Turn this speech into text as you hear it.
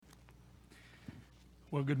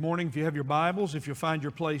Well, good morning. If you have your Bibles, if you'll find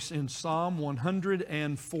your place in Psalm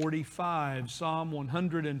 145. Psalm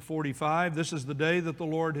 145. This is the day that the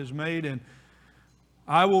Lord has made, and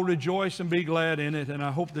I will rejoice and be glad in it. And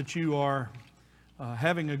I hope that you are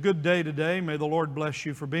having a good day today. May the Lord bless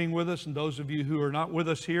you for being with us. And those of you who are not with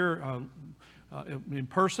us here in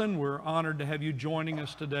person, we're honored to have you joining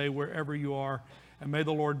us today wherever you are. And may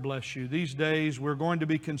the Lord bless you. These days, we're going to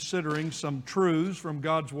be considering some truths from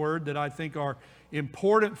God's Word that I think are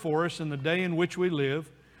important for us in the day in which we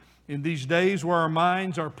live. In these days where our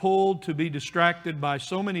minds are pulled to be distracted by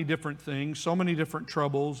so many different things, so many different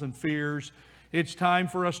troubles and fears, it's time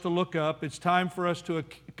for us to look up. It's time for us to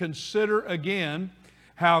consider again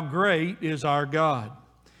how great is our God.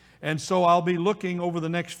 And so I'll be looking over the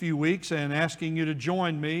next few weeks and asking you to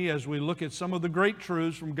join me as we look at some of the great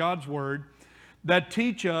truths from God's Word that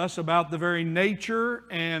teach us about the very nature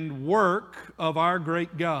and work of our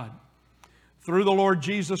great God through the Lord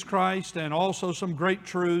Jesus Christ, and also some great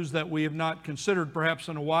truths that we have not considered perhaps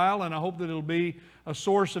in a while, and I hope that it'll be a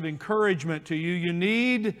source of encouragement to you. You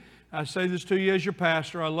need, I say this to you as your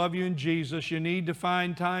pastor, I love you in Jesus, you need to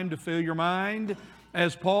find time to fill your mind,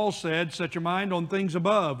 as Paul said, set your mind on things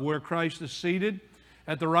above, where Christ is seated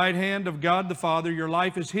at the right hand of God the Father. Your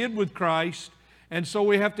life is hid with Christ, and so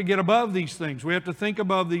we have to get above these things. We have to think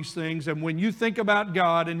above these things, and when you think about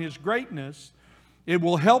God and His greatness, it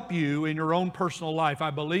will help you in your own personal life.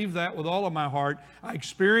 I believe that with all of my heart. I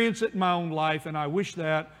experience it in my own life, and I wish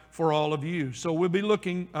that for all of you. So we'll be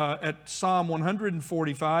looking at Psalm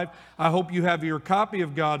 145. I hope you have your copy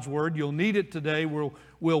of God's Word. You'll need it today.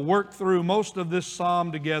 We'll work through most of this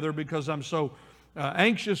psalm together because I'm so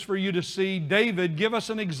anxious for you to see David give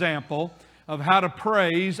us an example of how to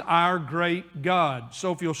praise our great God.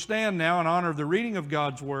 So if you'll stand now in honor of the reading of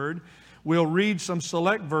God's Word, we'll read some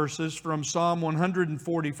select verses from Psalm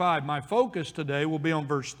 145. My focus today will be on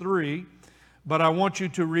verse 3, but I want you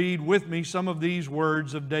to read with me some of these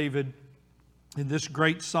words of David in this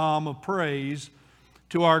great psalm of praise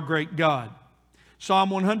to our great God.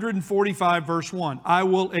 Psalm 145, verse 1. I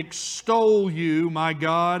will extol you, my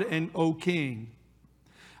God and O King.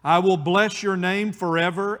 I will bless your name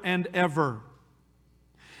forever and ever.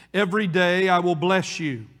 Every day I will bless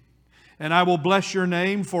you, and I will bless your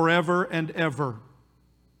name forever and ever.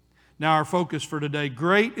 Now our focus for today.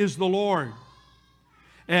 Great is the Lord,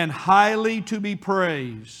 and highly to be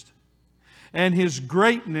praised, and His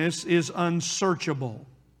greatness is unsearchable.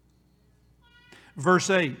 Verse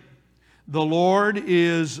 8. The Lord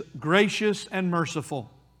is gracious and merciful,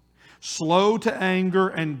 slow to anger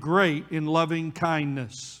and great in loving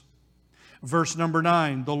kindness. Verse number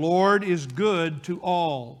 9. The Lord is good to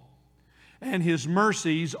all, and His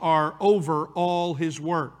mercies are over all His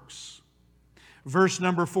works. Verse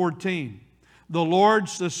number 14. The Lord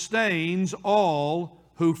sustains all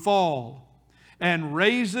who fall, and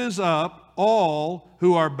raises up all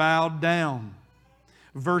who are bowed down.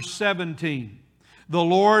 Verse 17. The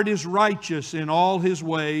Lord is righteous in all His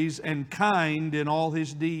ways, and kind in all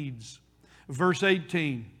His deeds. Verse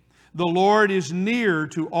 18. The Lord is near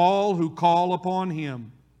to all who call upon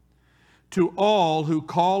Him, to all who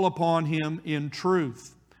call upon Him in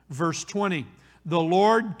truth. Verse 20, the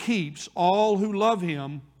Lord keeps all who love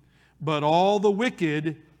Him, but all the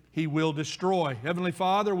wicked He will destroy. Heavenly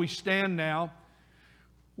Father, we stand now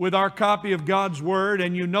with our copy of God's Word,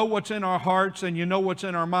 and you know what's in our hearts and you know what's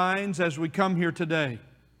in our minds as we come here today.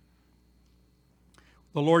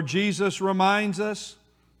 The Lord Jesus reminds us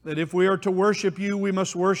that if we are to worship You, we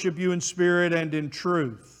must worship You in spirit and in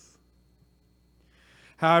truth.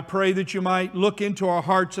 How I pray that You might look into our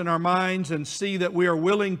hearts and our minds and see that we are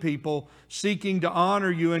willing people seeking to honor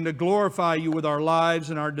You and to glorify You with our lives,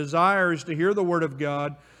 and our desire is to hear the Word of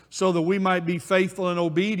God so that we might be faithful and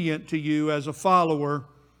obedient to You as a follower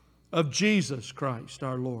of Jesus Christ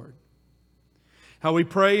our Lord. How we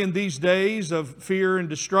pray in these days of fear and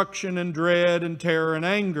destruction and dread and terror and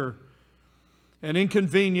anger and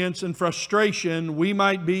inconvenience and frustration, we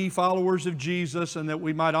might be followers of Jesus, and that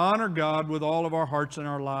we might honor God with all of our hearts and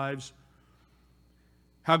our lives.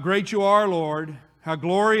 How great You are, Lord. How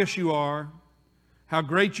glorious You are. How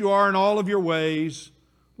great You are in all of Your ways.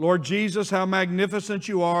 Lord Jesus, how magnificent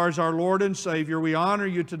You are as our Lord and Savior. We honor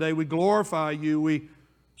You today. We glorify You. We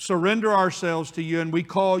surrender ourselves to You, and we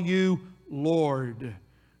call You Lord.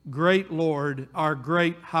 Great Lord, our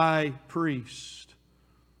great high priest.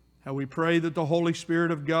 How we pray that the Holy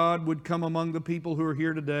Spirit of God would come among the people who are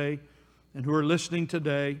here today and who are listening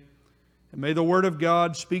today. And may the Word of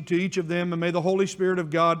God speak to each of them, and may the Holy Spirit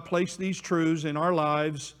of God place these truths in our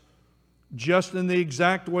lives just in the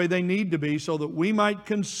exact way they need to be, so that we might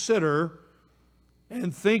consider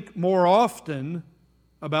and think more often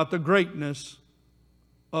about the greatness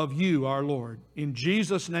of you, our Lord. In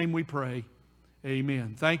Jesus' name we pray.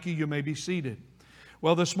 Amen. Thank you. You may be seated.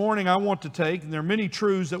 Well, this morning I want to take, and there are many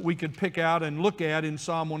truths that we could pick out and look at in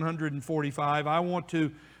Psalm 145. I want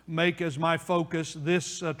to make as my focus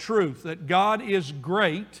this truth, that God is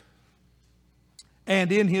great,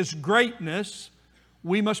 and in His greatness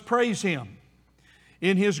we must praise Him.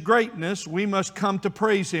 In His greatness we must come to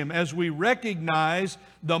praise Him as we recognize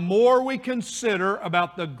the more we consider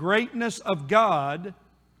about the greatness of God,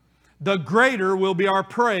 the greater will be our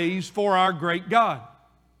praise for our great God.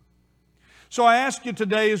 So I ask you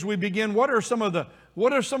today as we begin, what are some of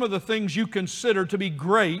the things you consider to be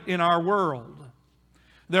great in our world?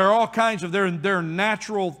 There are all kinds of, there are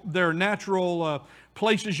natural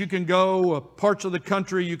places you can go, parts of the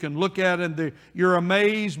country you can look at, and you're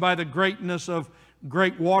amazed by the greatness of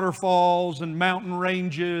great waterfalls and mountain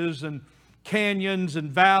ranges and canyons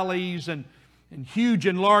and valleys and huge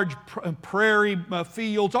and large prairie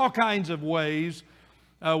fields, all kinds of ways.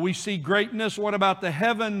 We see greatness. What about the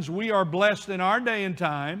heavens? We are blessed in our day and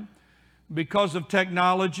time because of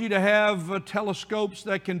technology to have telescopes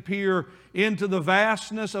that can peer into the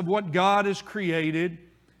vastness of what God has created.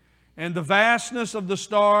 And the vastness of the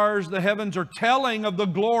stars, the heavens are telling of the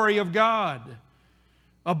glory of God.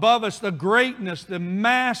 Above us, the greatness, the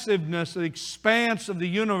massiveness, the expanse of the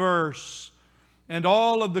universe, and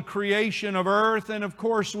all of the creation of earth. And of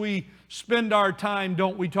course, we spend our time,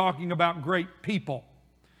 don't we, talking about great people.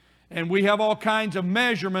 And we have all kinds of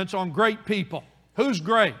measurements on great people. Who's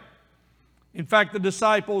great? In fact, the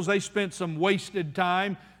disciples, they spent some wasted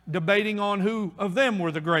time debating on who of them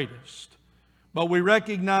were the greatest. But we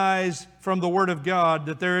recognize from the Word of God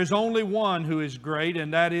that there is only one who is great,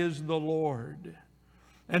 and that is the Lord.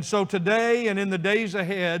 And so today and in the days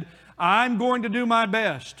ahead, I'm going to do my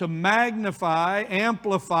best to magnify,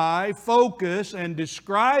 amplify, focus, and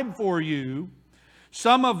describe for you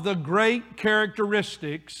some of the great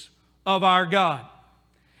characteristics of our God.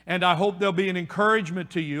 And I hope they'll be an encouragement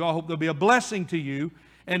to you. I hope they'll be a blessing to you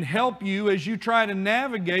and help you as you try to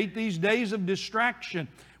navigate these days of distraction.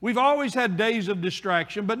 We've always had days of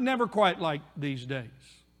distraction, but never quite like these days.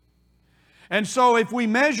 And so if we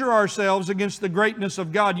measure ourselves against the greatness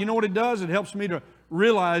of God, you know what it does? It helps me to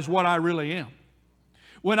realize what I really am.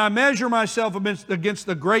 When I measure myself against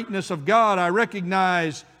the greatness of God, I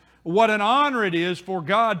recognize what an honor it is for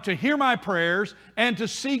God to hear my prayers and to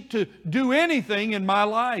seek to do anything in my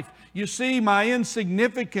life. You see, my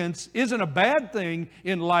insignificance isn't a bad thing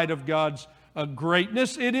in light of God's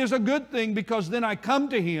greatness. It is a good thing because then I come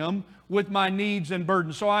to Him with my needs and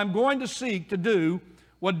burdens. So I'm going to seek to do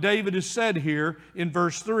what David has said here in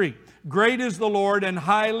verse 3. Great is the Lord and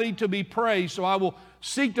highly to be praised. So I will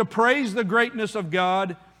seek to praise the greatness of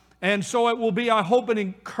God. And so it will be, I hope, an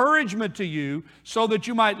encouragement to you so that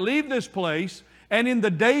you might leave this place and in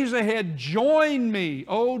the days ahead join me.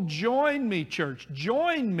 Oh, join me, church.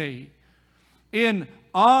 Join me in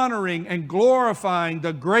honoring and glorifying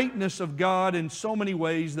the greatness of God in so many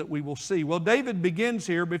ways that we will see. Well, David begins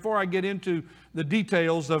here, before I get into the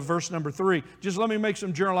details of verse number 3. Just let me make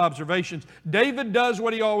some general observations. David does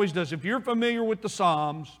what he always does. If you're familiar with the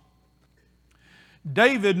Psalms,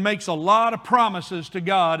 David makes a lot of promises to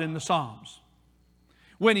God in the Psalms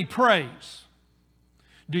when he prays.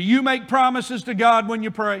 Do you make promises to God when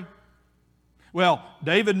you pray? Well,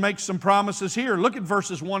 David makes some promises here. Look at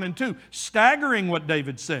verses 1 and 2. Staggering what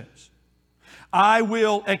David says. I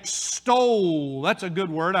will extol. That's a good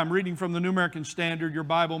word. I'm reading from the New American Standard. Your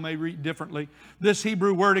Bible may read differently. This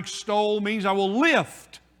Hebrew word extol means I will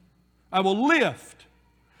lift. I will lift.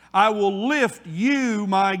 I will lift you,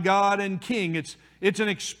 my God and King. It's an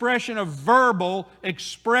expression, a verbal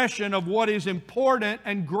expression of what is important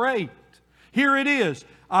and great. Here it is.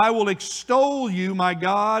 I will extol you, my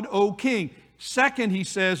God, O King. Second, he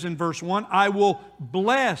says in verse 1, I will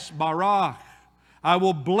bless, Barak. I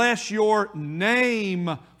will bless your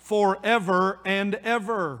name forever and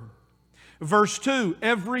ever. Verse 2,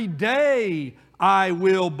 every day I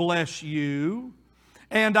will bless you,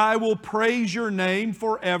 and I will praise your name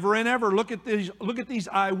forever and ever. Look at these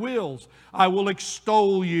I wills. I will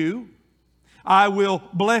extol you. I will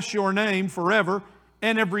bless your name forever,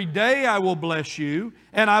 and every day I will bless you,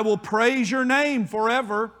 and I will praise your name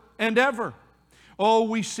forever and ever. Oh,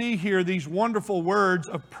 we see here these wonderful words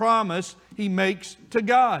of promise he makes to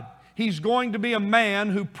God. He's going to be a man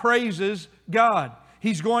who praises God.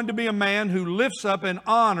 He's going to be a man who lifts up and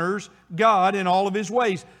honors God in all of His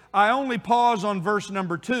ways. I only pause on verse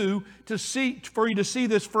number 2 for you to see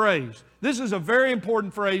this phrase. This is a very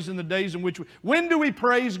important phrase in the days in which when do we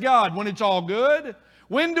praise God? When it's all good?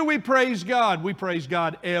 When do we praise God? We praise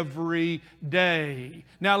God every day.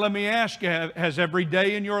 Now let me ask you, has every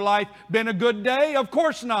day in your life been a good day? Of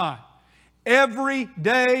course not. Every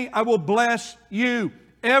day I will bless you.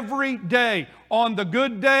 Every day. On the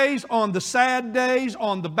good days, on the sad days,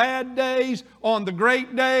 on the bad days, on the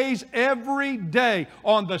great days, every day.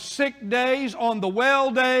 On the sick days, on the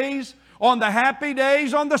well days, on the happy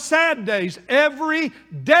days, on the sad days. Every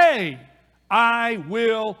day I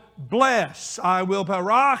will bless. I will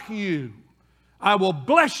barach you. I will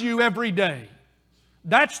bless you every day.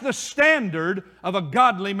 That's the standard of a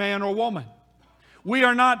godly man or woman. We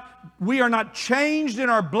are not changed in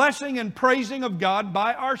our blessing and praising of God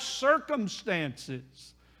by our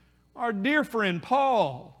circumstances. Our dear friend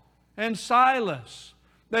Paul and Silas,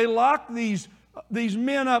 they locked these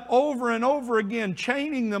men up over and over again,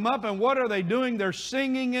 chaining them up, and what are they doing? They're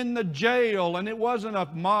singing in the jail, and it wasn't a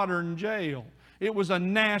modern jail. It was a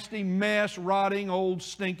nasty mess, rotting old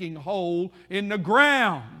stinking hole in the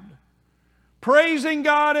ground. Praising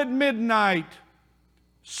God at midnight,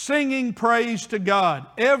 singing praise to God.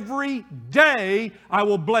 Every day I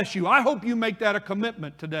will bless you. I hope you make that a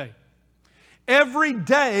commitment today. Every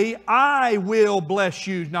day I will bless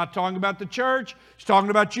you. He's not talking about the church. He's talking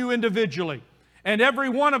about you individually. And every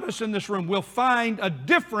one of us in this room will find a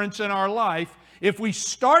difference in our life if we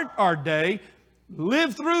start our day,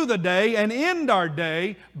 live through the day, and end our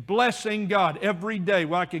day blessing God. Every day.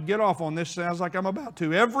 Well, I could get off on this. Sounds like I'm about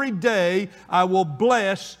to. Every day I will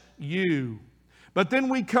bless you. But then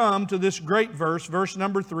we come to this great verse, verse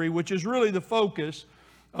number 3, which is really the focus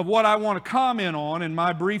of what I want to comment on in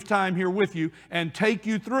my brief time here with you and take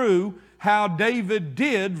you through how David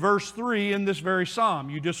did verse 3 in this very psalm.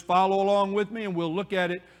 You just follow along with me and we'll look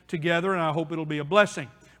at it together, and I hope it'll be a blessing.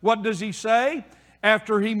 What does he say?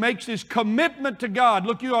 After he makes his commitment to God.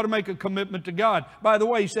 Look, you ought to make a commitment to God. By the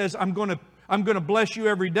way, he says, I'm going to bless you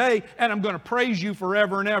every day, and I'm going to praise you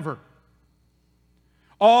forever and ever.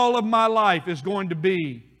 All of my life is going to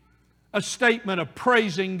be a statement of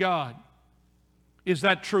praising God. Is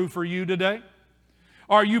that true for you today?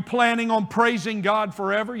 Are you planning on praising God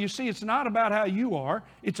forever? You see, it's not about how you are.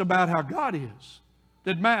 It's about how God is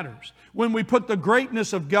that matters. When we put the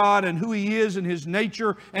greatness of God and who He is and His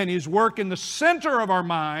nature and His work in the center of our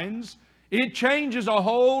minds, it changes a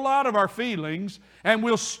whole lot of our feelings and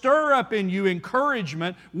will stir up in you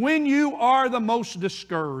encouragement when you are the most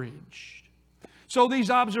discouraged. So these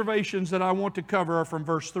observations that I want to cover are from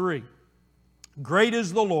verse 3. Great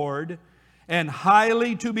is the Lord, and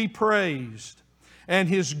highly to be praised, and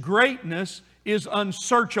His greatness is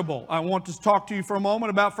unsearchable. I want to talk to you for a moment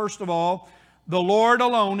about, first of all, the Lord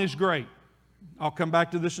alone is great. I'll come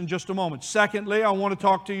back to this in just a moment. Secondly, I want to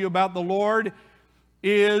talk to you about the Lord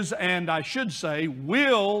is, and I should say,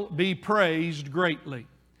 will be praised greatly.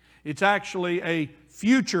 It's actually a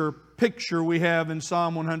future picture we have in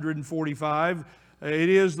Psalm 145. It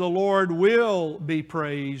is the Lord will be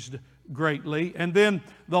praised greatly. And then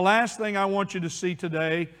the last thing I want you to see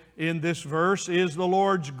today in this verse is the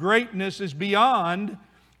Lord's greatness is beyond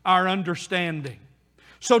our understanding.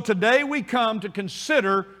 So today we come to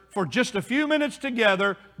consider for just a few minutes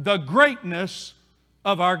together the greatness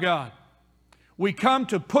of our God. We come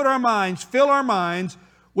to put our minds, fill our minds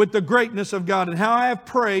with the greatness of God and how I have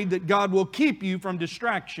prayed that God will keep you from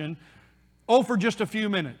distraction, for just a few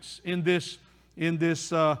minutes in this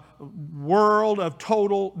world of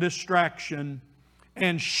total distraction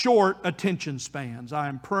and short attention spans. I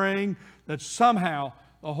am praying that somehow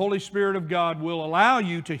the Holy Spirit of God will allow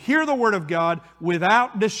you to hear the Word of God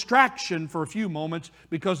without distraction for a few moments,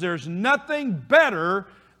 because there's nothing better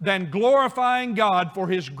than glorifying God for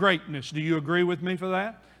His greatness. Do you agree with me for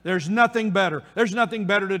that? There's nothing better. There's nothing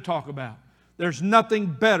better to talk about. There's nothing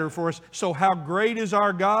better for us. So how great is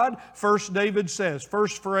our God? First, David says,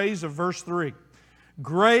 first phrase of verse 3,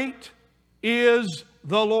 great is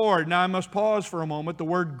the Lord. Now I must pause for a moment. The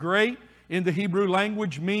word great in the Hebrew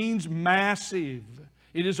language means massive.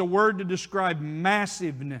 It is a word to describe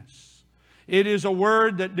massiveness. It is a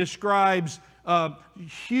word that describes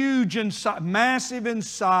huge in size, massive in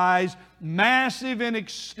size, massive in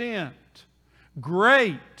extent.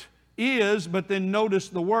 Great is, but then notice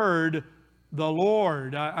the word, the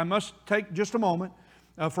Lord. I must take just a moment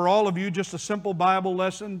for all of you, just a simple Bible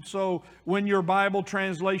lesson. So when your Bible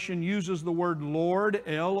translation uses the word Lord,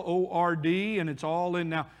 L-O-R-D, and it's all in.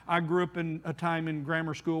 Now, I grew up in a time in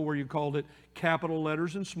grammar school where you called it capital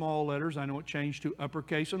letters and small letters. I know it changed to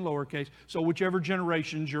uppercase and lowercase. So whichever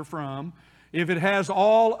generations you're from, if it has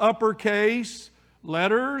all uppercase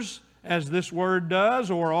letters, as this word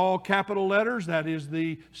does, or all capital letters, that is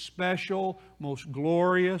the special, most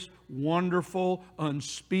glorious, wonderful,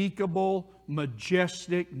 unspeakable,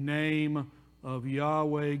 majestic name of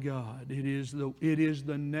Yahweh God. It is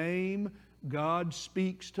the name God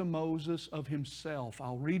speaks to Moses of Himself.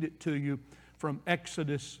 I'll read it to you from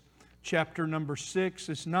Exodus chapter number 6.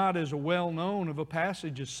 It's not as well known of a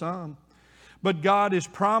passage as some. But God is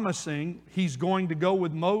promising He's going to go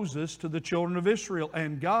with Moses to the children of Israel.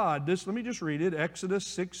 And God, let me just read it, Exodus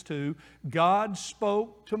 6:2. God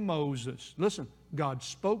spoke to Moses. Listen, God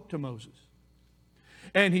spoke to Moses.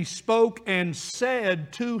 And He spoke and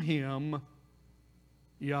said to him,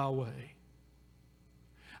 Yahweh,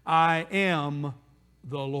 I am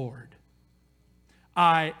the Lord.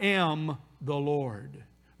 I am the Lord.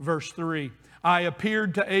 Verse 3, I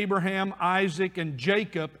appeared to Abraham, Isaac, and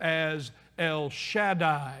Jacob as El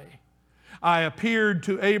Shaddai. I appeared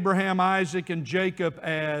to Abraham, Isaac, and Jacob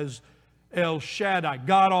as El Shaddai,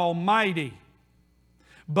 God Almighty.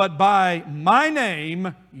 But by my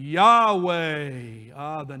name,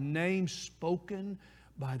 Yahweh, the name spoken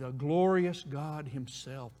by the glorious God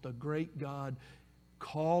Himself, the great God,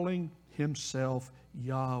 calling Himself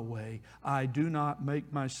Yahweh. I do not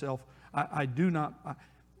make myself,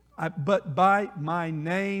 but by my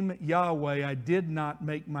name, Yahweh, I did not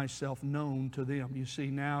make myself known to them. You see,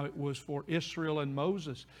 now it was for Israel and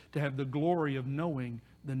Moses to have the glory of knowing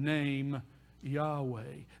the name Yahweh,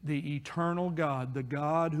 the eternal God, the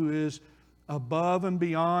God who is above and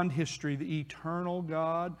beyond history, the eternal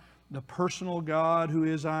God, the personal God who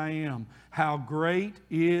is I am. How great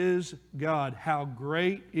is God? How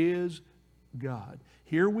great is God?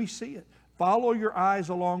 Here we see it. Follow your eyes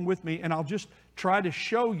along with me, and I'll just try to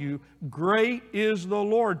show you, great is the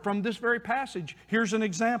Lord. From this very passage, here's an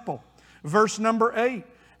example. Verse number 8.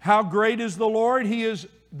 How great is the Lord?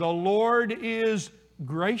 The Lord is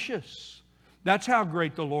gracious. That's how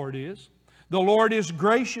great the Lord is. The Lord is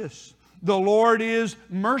gracious. The Lord is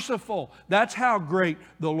merciful. That's how great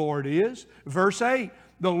the Lord is. Verse 8.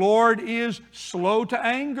 The Lord is slow to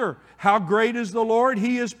anger. How great is the Lord?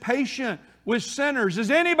 He is patient with sinners.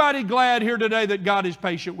 Is anybody glad here today that God is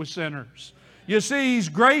patient with sinners? You see, He's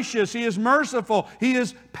gracious. He is merciful. He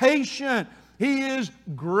is patient. He is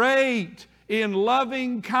great in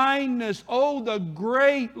loving kindness. Oh, the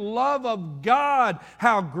great love of God.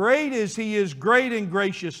 How great is He is great in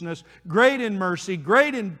graciousness, great in mercy,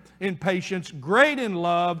 great in patience, great in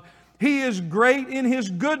love. He is great in His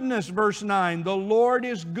goodness, verse 9. The Lord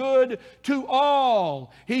is good to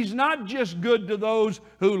all. He's not just good to those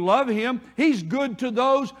who love Him. He's good to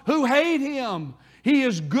those who hate Him. He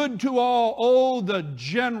is good to all. Oh, the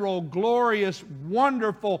general, glorious,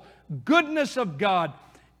 wonderful goodness of God.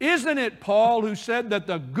 Isn't it Paul who said that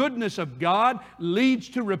the goodness of God leads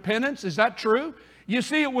to repentance? Is that true? You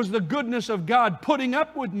see, it was the goodness of God putting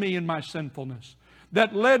up with me in my sinfulness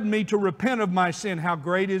that led me to repent of my sin. How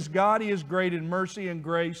great is God? He is great in mercy and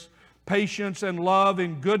grace, patience and love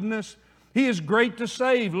and goodness. He is great to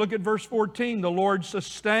save. Look at verse 14. The Lord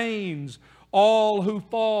sustains all who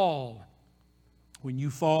fall. When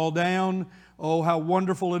you fall down, oh, how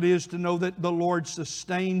wonderful it is to know that the Lord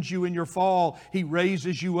sustains you in your fall. He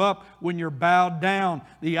raises you up when you're bowed down.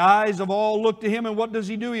 The eyes of all look to Him, and what does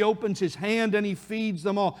He do? He opens His hand and He feeds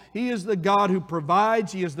them all. He is the God who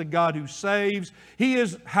provides. He is the God who saves.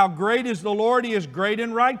 How great is the Lord? He is great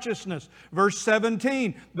in righteousness. Verse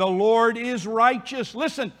 17, the Lord is righteous.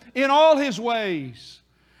 Listen, in all His ways.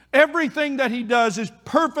 Everything that He does is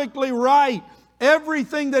perfectly right.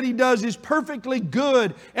 Everything that He does is perfectly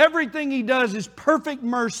good. Everything He does is perfect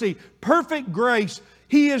mercy, perfect grace.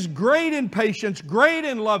 He is great in patience, great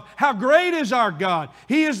in love. How great is our God?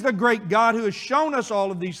 He is the great God who has shown us all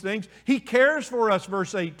of these things. He cares for us,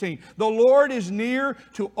 verse 18. The Lord is near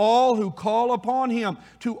to all who call upon Him,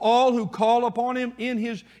 to all who call upon Him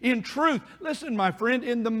in truth. Listen, my friend,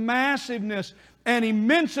 in the massiveness and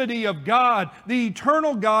immensity of God, the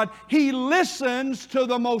eternal God, He listens to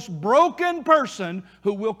the most broken person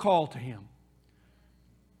who will call to Him.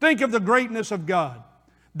 Think of the greatness of God.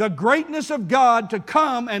 The greatness of God to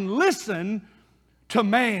come and listen to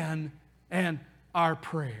man and our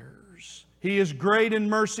prayers. He is great in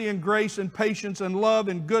mercy and grace and patience and love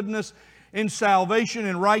and goodness, in salvation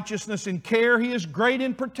and righteousness and care. He is great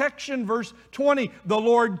in protection. Verse 20, the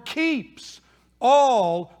Lord keeps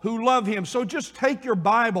all who love Him. So just take your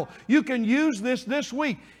Bible. You can use this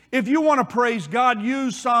week. If you want to praise God,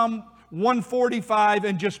 use Psalm 145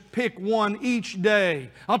 and just pick one each day.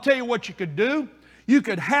 I'll tell you what you could do. You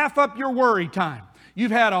could half up your worry time.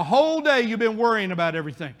 You've had a whole day you've been worrying about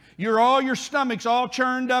everything. Your stomach's all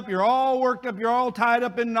churned up, you're all worked up, you're all tied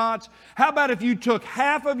up in knots. How about if you took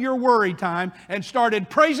half of your worry time and started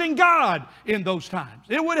praising God in those times?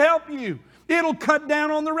 It would help you. It'll cut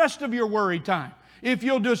down on the rest of your worry time. If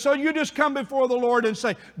you'll do so, you just come before the Lord and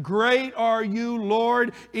say, great are you,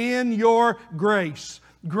 Lord, in your grace.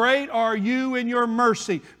 Great are you in your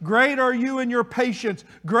mercy. Great are you in your patience.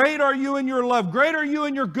 Great are you in your love. Great are you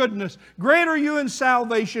in your goodness. Great are you in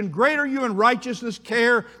salvation. Great are you in righteousness,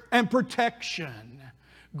 care, and protection.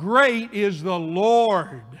 Great is the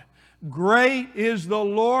Lord. Great is the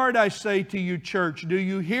Lord, I say to you, church. Do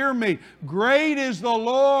you hear me? Great is the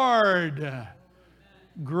Lord.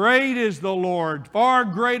 Great is the Lord, far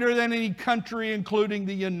greater than any country, including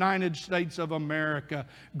the United States of America.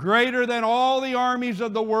 Greater than all the armies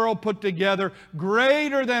of the world put together.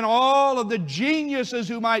 Greater than all of the geniuses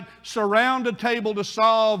who might surround a table to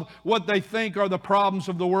solve what they think are the problems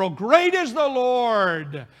of the world. Great is the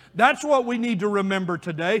Lord. That's what we need to remember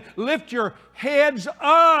today. Lift your heads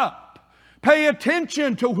up. Pay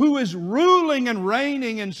attention to who is ruling and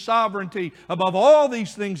reigning in sovereignty above all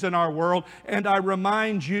these things in our world. And I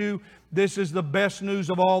remind you, this is the best news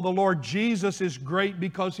of all. The Lord Jesus is great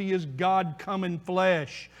because He is God come in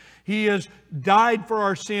flesh. He has died for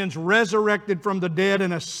our sins, resurrected from the dead,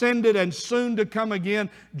 and ascended and soon to come again.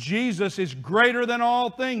 Jesus is greater than all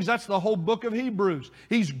things. That's the whole book of Hebrews.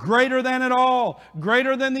 He's greater than it all.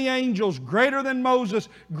 Greater than the angels. Greater than Moses.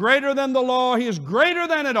 Greater than the law. He is greater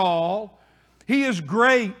than it all. He is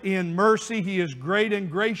great in mercy. He is great and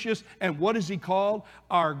gracious. And what is He called?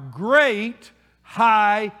 Our great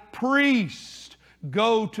high priest.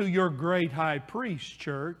 Go to your great high priest,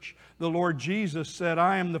 church. The Lord Jesus said,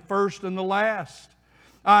 I am the first and the last.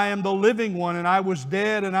 I am the living one, and I was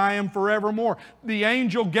dead, and I am forevermore. The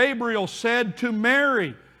angel Gabriel said to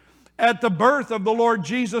Mary at the birth of the Lord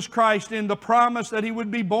Jesus Christ, in the promise that He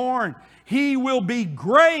would be born, He will be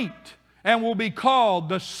great and will be called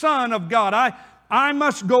the Son of God. I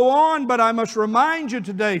must go on, but I must remind you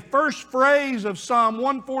today, first phrase of Psalm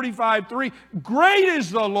 145:3, great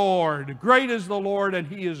is the Lord, and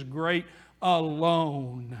He is great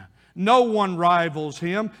alone. No one rivals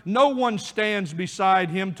Him. No one stands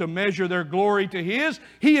beside Him to measure their glory to His.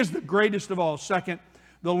 He is the greatest of all. Second,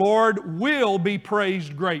 the Lord will be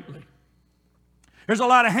praised greatly. There's a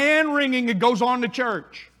lot of hand-wringing that goes on in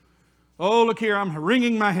church. Oh, look here, I'm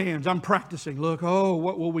wringing my hands. I'm practicing. Look, oh,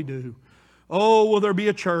 what will we do? Oh, will there be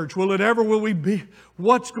a church? Will we be?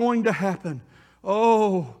 What's going to happen?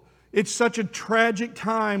 Oh, it's such a tragic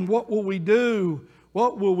time. What will we do?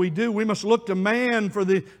 What will we do? We must look to man for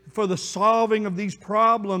the solving of these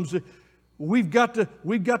problems. We've got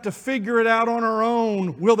to figure it out on our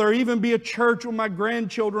own. Will there even be a church when my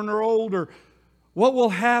grandchildren are older? What will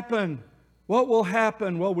happen? What will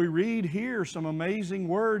happen? Well, we read here some amazing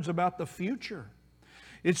words about the future.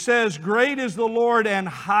 It says, great is the Lord and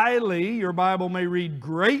highly, your Bible may read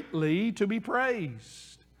greatly, to be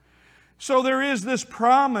praised. So there is this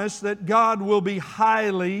promise that God will be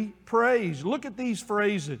highly praised. Look at these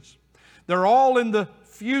phrases. They're all in the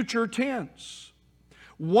future tense.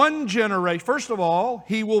 One generation, first of all,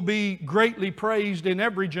 He will be greatly praised in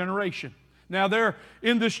every generation. Now there,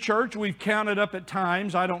 in this church, we've counted up at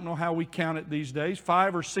times, I don't know how we count it these days,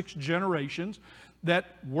 5 or 6 generations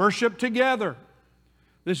that worship together.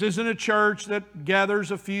 This isn't a church that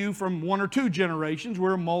gathers a few from 1 or 2 generations.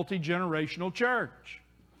 We're a multi-generational church.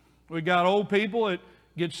 We got old people that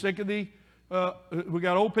get sick of the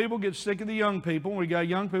young people, and we got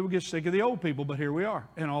young people get sick of the old people. But here we are,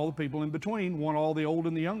 and all the people in between want all the old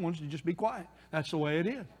and the young ones to just be quiet. That's the way it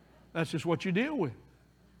is. That's just what you deal with.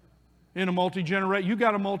 You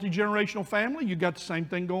got a multi-generational family, you got the same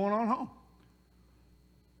thing going on at home.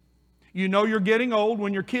 You know you're getting old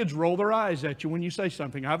when your kids roll their eyes at you when you say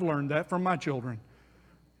something. I've learned that from my children.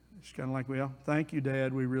 It's kind of like, well, thank you,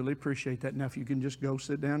 Dad. We really appreciate that. Now, if you can just go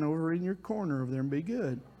sit down over in your corner over there and be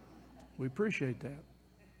good. We appreciate that.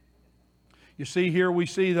 You see, here we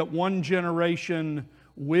see that one generation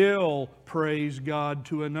will praise God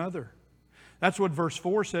to another. That's what verse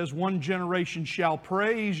 4 says. One generation shall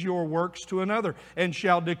praise your works to another and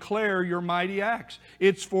shall declare your mighty acts.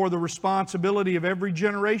 It's for the responsibility of every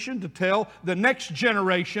generation to tell the next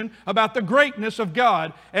generation about the greatness of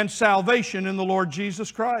God and salvation in the Lord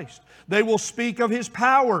Jesus Christ. They will speak of His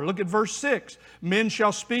power. Look at verse 6. Men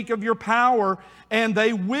shall speak of your power and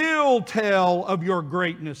they will tell of your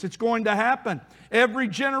greatness. It's going to happen. Every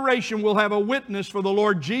generation will have a witness for the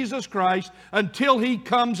Lord Jesus Christ until He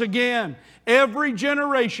comes again. Every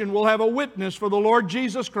generation will have a witness for the Lord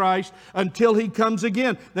Jesus Christ until He comes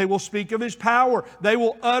again. They will speak of His power. They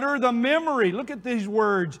will utter the memory. Look at these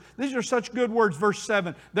words. These are such good words. Verse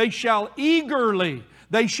 7. They shall eagerly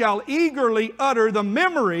utter the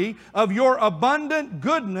memory of your abundant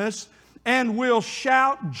goodness and will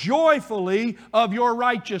shout joyfully of your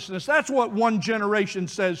righteousness. That's what one generation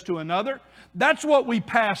says to another. That's what we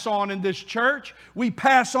pass on in this church. We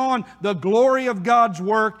pass on the glory of God's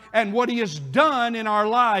work and what He has done in our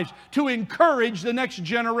lives to encourage the next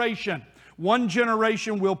generation. One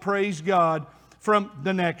generation will praise God from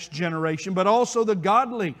the next generation, but also the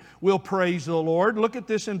godly will praise the Lord. Look at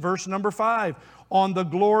this in verse number 5. On the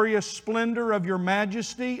glorious splendor of your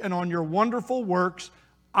majesty and on your wonderful works,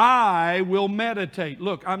 I will meditate.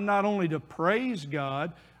 Look, I'm not only to praise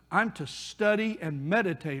God, I'm to study and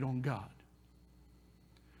meditate on God.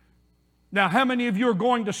 Now, how many of you are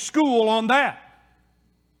going to school on that?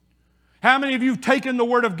 How many of you have taken the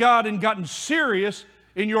Word of God and gotten serious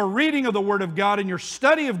in your reading of the Word of God and your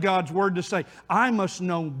study of God's Word to say, I must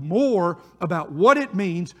know more about what it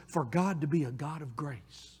means for God to be a God of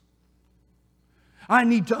grace. I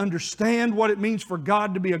need to understand what it means for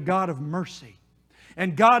God to be a God of mercy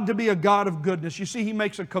and God to be a God of goodness. You see, He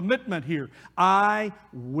makes a commitment here. I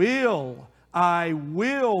will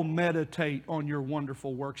meditate on your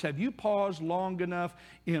wonderful works. Have you paused long enough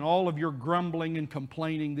in all of your grumbling and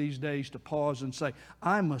complaining these days to pause and say,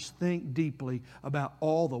 I must think deeply about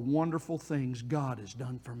all the wonderful things God has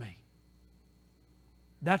done for me?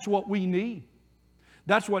 That's what we need.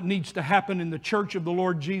 That's what needs to happen in the church of the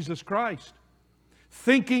Lord Jesus Christ.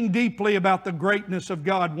 Thinking deeply about the greatness of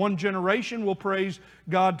God. One generation will praise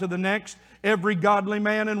God to the next. Every godly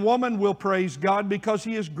man and woman will praise God because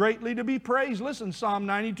He is greatly to be praised. Listen, Psalm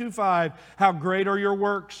 92:5. How great are your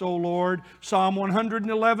works, O Lord. Psalm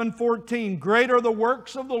 111:14. Great are the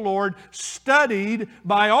works of the Lord, studied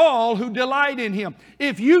by all who delight in Him.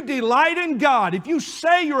 If you delight in God, if you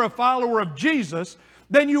say you're a follower of Jesus,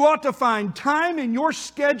 then you ought to find time in your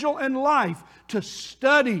schedule and life to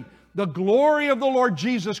study the glory of the Lord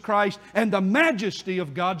Jesus Christ and the majesty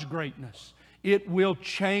of God's greatness. It will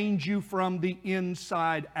change you from the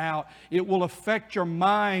inside out. It will affect your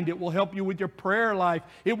mind. It will help you with your prayer life.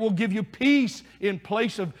 It will give you peace in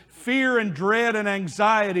place of fear and dread and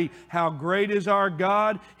anxiety. How great is our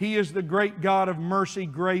God! He is the great God of mercy,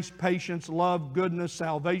 grace, patience, love, goodness,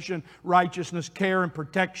 salvation, righteousness, care, and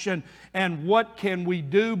protection. And what can we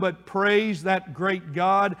do but praise that great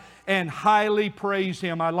God and highly praise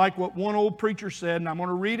Him? I like what one old preacher said, and I'm going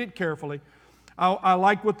to read it carefully. I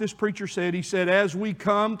like what this preacher said. He said, as we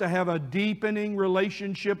come to have a deepening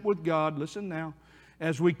relationship with God, listen now,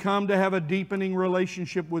 as we come to have a deepening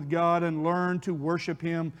relationship with God and learn to worship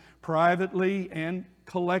Him privately and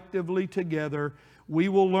collectively together, we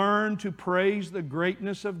will learn to praise the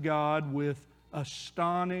greatness of God with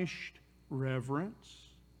astonished reverence,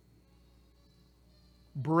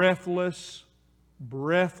 breathless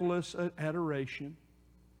adoration,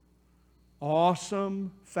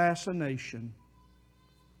 awesome fascination,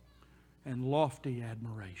 and lofty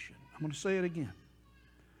admiration. I'm going to say it again.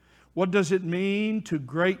 What does it mean to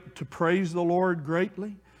praise the Lord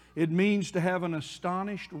greatly? It means to have an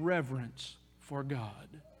astonished reverence for God.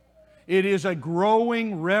 It is a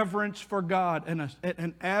growing reverence for God and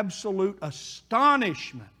an absolute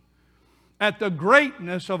astonishment at the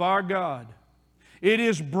greatness of our God. It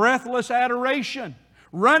is breathless adoration.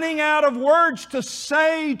 Running out of words to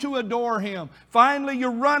say to adore Him. Finally, you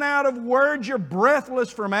run out of words, you're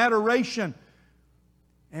breathless from adoration.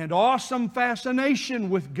 And awesome fascination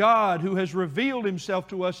with God who has revealed Himself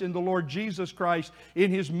to us in the Lord Jesus Christ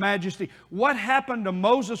in His majesty. What happened to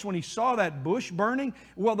Moses when he saw that bush burning?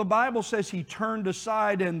 Well, the Bible says he turned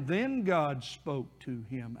aside and then God spoke to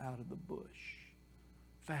him out of the bush.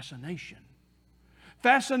 Fascination.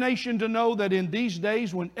 Fascination to know that in these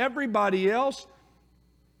days when everybody else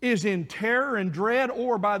is in terror and dread,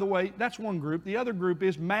 or, by the way, that's one group. The other group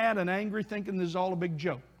is mad and angry, thinking this is all a big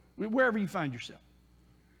joke, wherever you find yourself.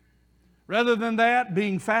 Rather than that,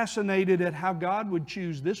 being fascinated at how God would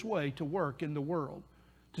choose this way to work in the world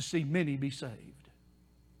to see many be saved.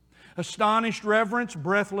 Astonished reverence,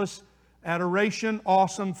 breathless adoration,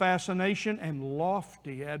 awesome fascination, and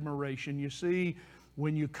lofty admiration. You see,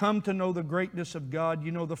 when you come to know the greatness of God,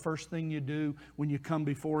 you know the first thing you do when you come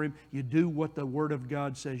before Him, you do what the Word of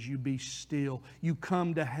God says. You be still. You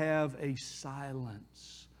come to have a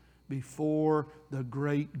silence before the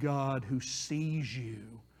great God who sees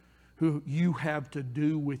you, who you have to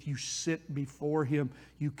do with. You sit before Him.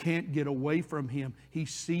 You can't get away from Him. He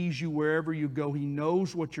sees you wherever you go. He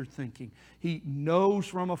knows what you're thinking. He knows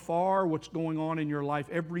from afar what's going on in your life.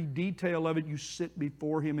 Every detail of it, you sit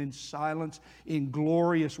before Him in silence, in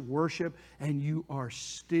glorious worship, and you are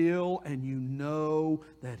still and you know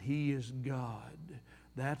that He is God.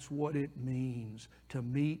 That's what it means to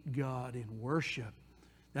meet God in worship.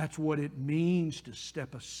 That's what it means to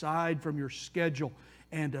step aside from your schedule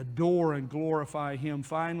and adore and glorify Him.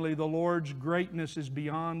 Finally, the Lord's greatness is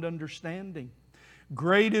beyond understanding.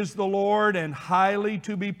 Great is the Lord and highly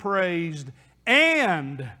to be praised,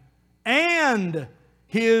 and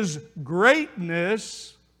His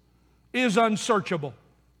greatness is unsearchable.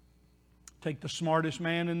 Take the smartest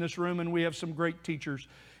man in this room, and we have some great teachers.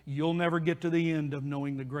 You'll never get to the end of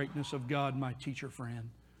knowing the greatness of God, my teacher friend.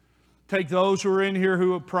 Take those who are in here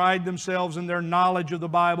who have prided themselves in their knowledge of the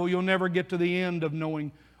Bible. You'll never get to the end of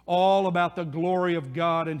knowing all about the glory of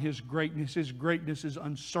God and His greatness. His greatness is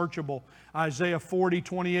unsearchable. Isaiah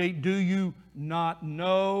 40:28, do you not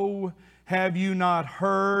know? Have you not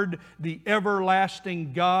heard? The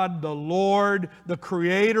everlasting God, the Lord, the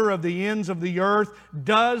Creator of the ends of the earth,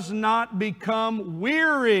 does not become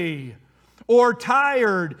weary or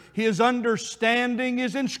tired. His understanding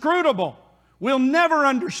is inscrutable. We'll never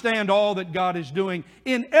understand all that God is doing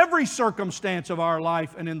in every circumstance of our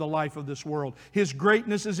life and in the life of this world. His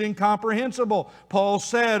greatness is incomprehensible. Paul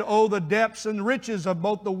said, oh, the depths and riches of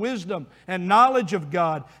both the wisdom and knowledge of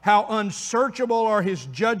God. How unsearchable are His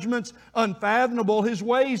judgments, unfathomable His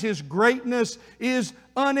ways. His greatness is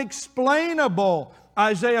unexplainable.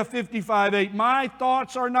 Isaiah 55:8, my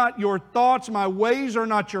thoughts are not your thoughts, my ways are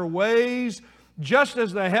not your ways. Just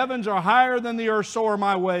as the heavens are higher than the earth, so are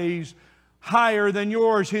my ways higher than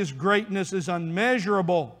yours. His greatness is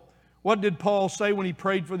unmeasurable. What did Paul say when he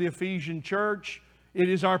prayed for the Ephesian church? It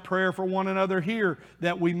is our prayer for one another here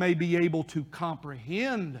that we may be able to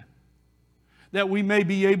comprehend. That we may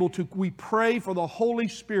be able to, we pray for the Holy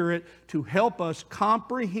Spirit to help us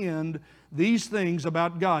comprehend these things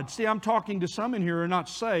about God. See, I'm talking to some in here who are not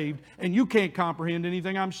saved, and you can't comprehend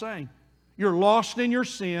anything I'm saying. You're lost in your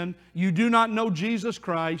sin. You do not know Jesus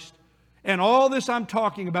Christ. And all this I'm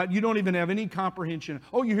talking about, you don't even have any comprehension.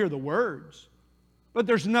 Oh, you hear the words, but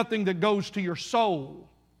there's nothing that goes to your soul.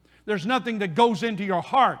 There's nothing that goes into your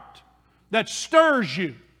heart that stirs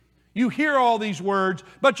you. You hear all these words,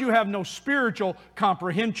 but you have no spiritual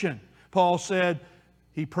comprehension. Paul said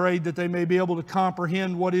he prayed that they may be able to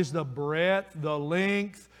comprehend what is the breadth, the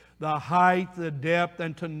length, the height, the depth,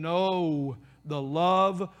 and to know the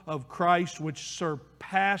love of Christ which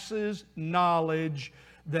surpasses knowledge,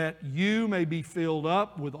 that you may be filled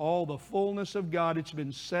up with all the fullness of God. It's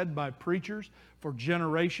been said by preachers for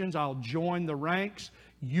generations. I'll join the ranks.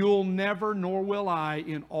 You'll never, nor will I,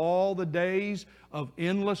 in all the days of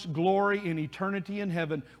endless glory in eternity in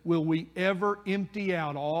heaven, will we ever empty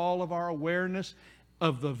out all of our awareness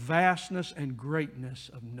of the vastness and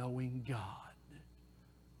greatness of knowing God.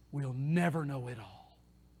 We'll never know it all.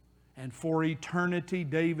 And for eternity,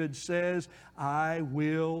 David says, I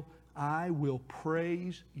will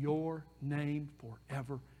praise your name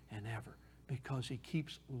forever and ever, because he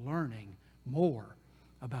keeps learning more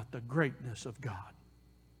about the greatness of God.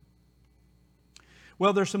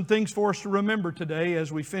 Well, there's some things for us to remember today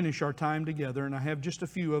as we finish our time together, and I have just a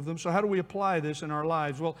few of them. So how do we apply this in our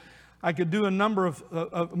lives? Well, I could do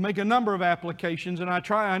make a number of applications, and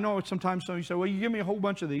I know sometimes some of you say, well, you give me a whole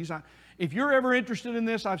bunch of these. If you're ever interested in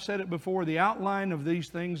this, I've said it before, the outline of these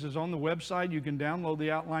things is on the website. You can download the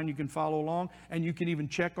outline, you can follow along, and you can even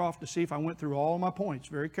check off to see if I went through all of my points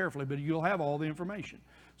very carefully, but you'll have all the information,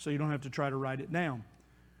 so you don't have to try to write it down.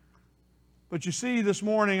 But you see, this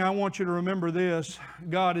morning, I want you to remember this: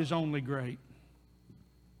 God is only great.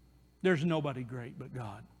 There's nobody great but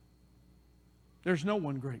God. There's no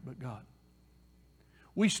one great but God.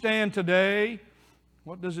 We stand today,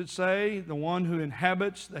 what does it say? The one who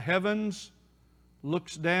inhabits the heavens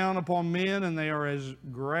looks down upon men, and they are as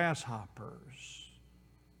grasshoppers.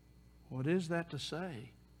 What is that to say?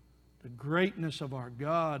 The greatness of our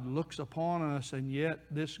God looks upon us, and yet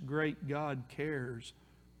this great God cares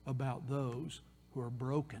about those who are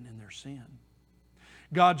broken in their sin.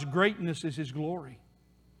 God's greatness is His glory.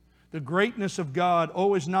 The greatness of God,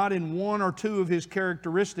 is not in one or two of His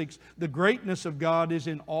characteristics. The greatness of God is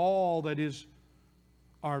in all that is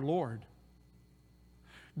our Lord.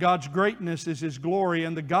 God's greatness is His glory,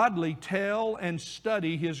 and the godly tell and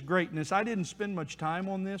study His greatness. I didn't spend much time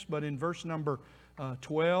on this, but in verse number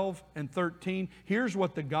 12 and 13, here's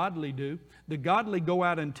what the godly do. The godly go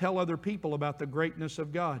out and tell other people about the greatness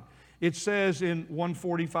of God. It says in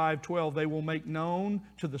 145:12, they will make known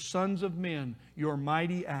to the sons of men your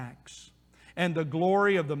mighty acts and the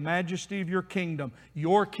glory of the majesty of your kingdom.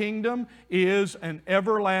 Your kingdom is an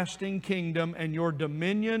everlasting kingdom, and your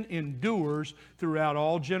dominion endures throughout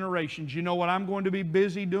all generations. You know what I'm going to be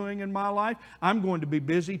busy doing in my life? I'm going to be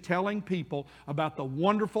busy telling people about the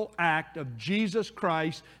wonderful act of Jesus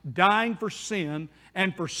Christ dying for sin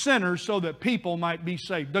and for sinners so that people might be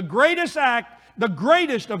saved. The greatest act, the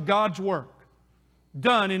greatest of God's work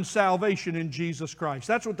done in salvation in Jesus Christ.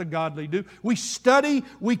 That's what the godly do. We study,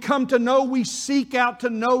 we come to know, we seek out to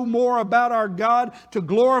know more about our God, to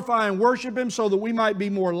glorify and worship Him so that we might be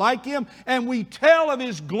more like Him. And we tell of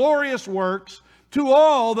His glorious works to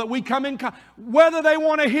all that we come in contact. Whether they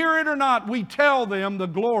want to hear it or not, we tell them the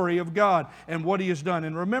glory of God and what He has done.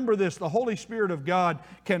 And remember this, the Holy Spirit of God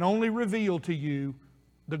can only reveal to you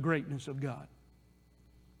the greatness of God.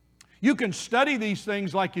 You can study these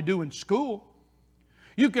things like you do in school.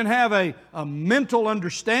 You can have a mental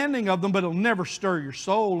understanding of them, but it'll never stir your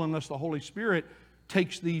soul unless the Holy Spirit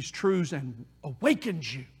takes these truths and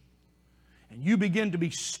awakens you. And you begin to be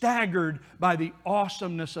staggered by the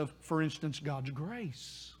awesomeness of, for instance, God's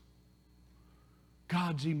grace.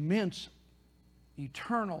 God's immense,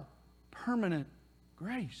 eternal, permanent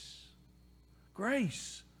grace.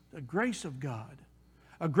 Grace, the grace of God.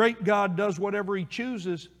 A great God does whatever He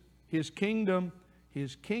chooses. His kingdom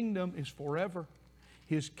is forever.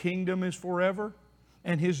 His kingdom is forever,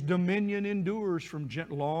 and His dominion endures from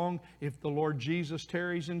long, if the Lord Jesus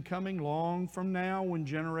tarries in coming, long from now when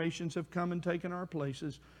generations have come and taken our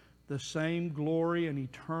places, the same glory and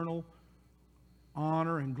eternal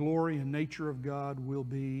honor and glory and nature of God will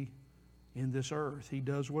be in this earth. He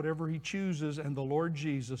does whatever He chooses, and the Lord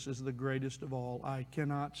Jesus is the greatest of all. I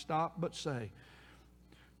cannot stop but say,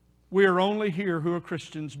 we are only here who are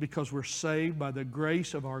Christians because we're saved by the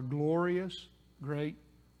grace of our glorious, great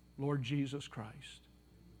Lord Jesus Christ,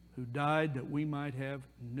 who died that we might have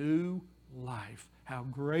new life. How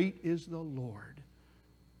great is the Lord!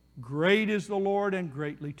 Great is the Lord and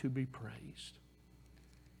greatly to be praised.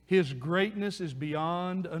 His greatness is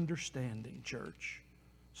beyond understanding, church.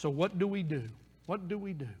 So what do we do? What do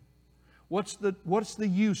we do? What's the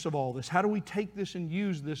use of all this? How do we take this and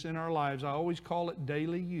use this in our lives? I always call it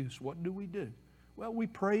daily use. What do we do? Well, we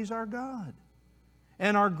praise our God.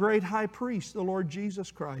 And our great high priest, the Lord Jesus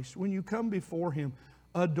Christ. When you come before Him,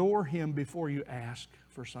 adore Him before you ask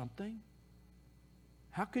for something.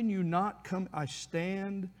 How can you not come? I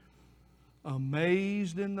stand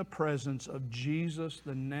amazed in the presence of Jesus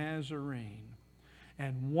the Nazarene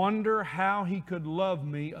and wonder how He could love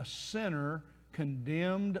me, a sinner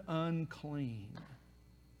condemned unclean.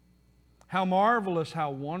 How marvelous, how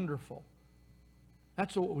wonderful.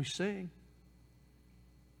 That's what we sing.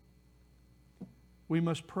 We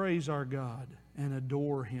must praise our God and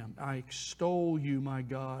adore Him. I extol You, my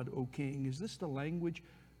God, O King. Is this the language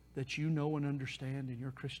that you know and understand in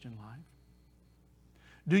your Christian life?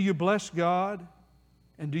 Do you bless God?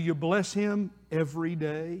 And do you bless Him every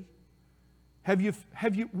day?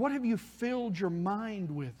 What have you filled your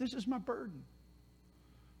mind with? This is my burden.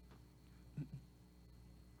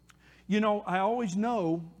 You know, I always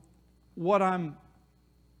know what I'm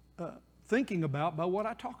thinking about by what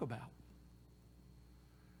I talk about.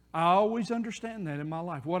 I always understand that in my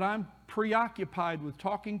life. What I'm preoccupied with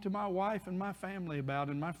talking to my wife and my family about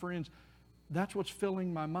and my friends, that's what's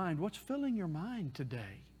filling my mind. What's filling your mind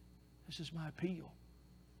today? This is my appeal.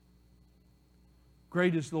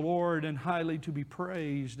 Great is the Lord and highly to be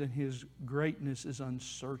praised, and His greatness is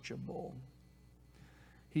unsearchable.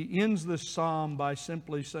 He ends this psalm by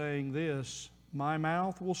simply saying this, my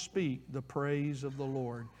mouth will speak the praise of the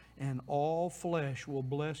Lord, and all flesh will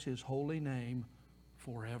bless His holy name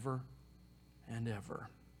forever and ever.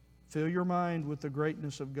 Fill your mind with the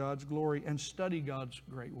greatness of God's glory and study God's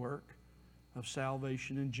great work of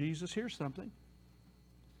salvation in Jesus. Here's something.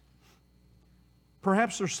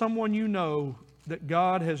 Perhaps there's someone you know that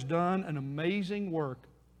God has done an amazing work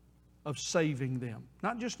of saving them.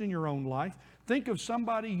 Not just in your own life. Think of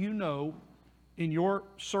somebody you know in your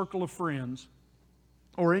circle of friends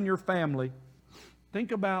or in your family.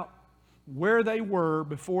 Think about where they were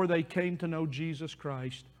before they came to know Jesus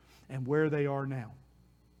Christ and where they are now.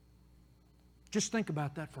 Just think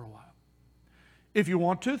about that for a while. If you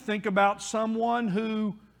want to, think about someone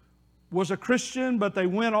who was a Christian, but they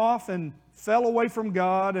went off and fell away from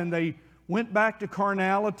God, and they went back to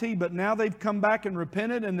carnality, but now they've come back and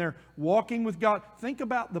repented and they're walking with God. Think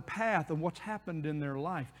about the path of what's happened in their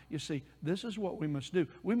life. You see, this is what we must do.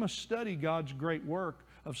 We must study God's great work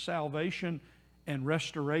of salvation and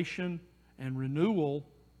restoration and renewal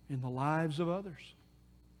in the lives of others.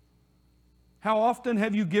 How often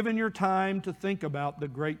have you given your time to think about the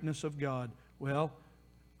greatness of God? Well,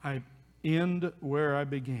 I end where I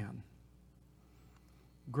began.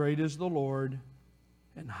 Great is the Lord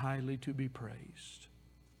and highly to be praised,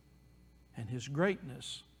 and His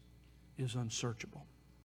greatness is unsearchable.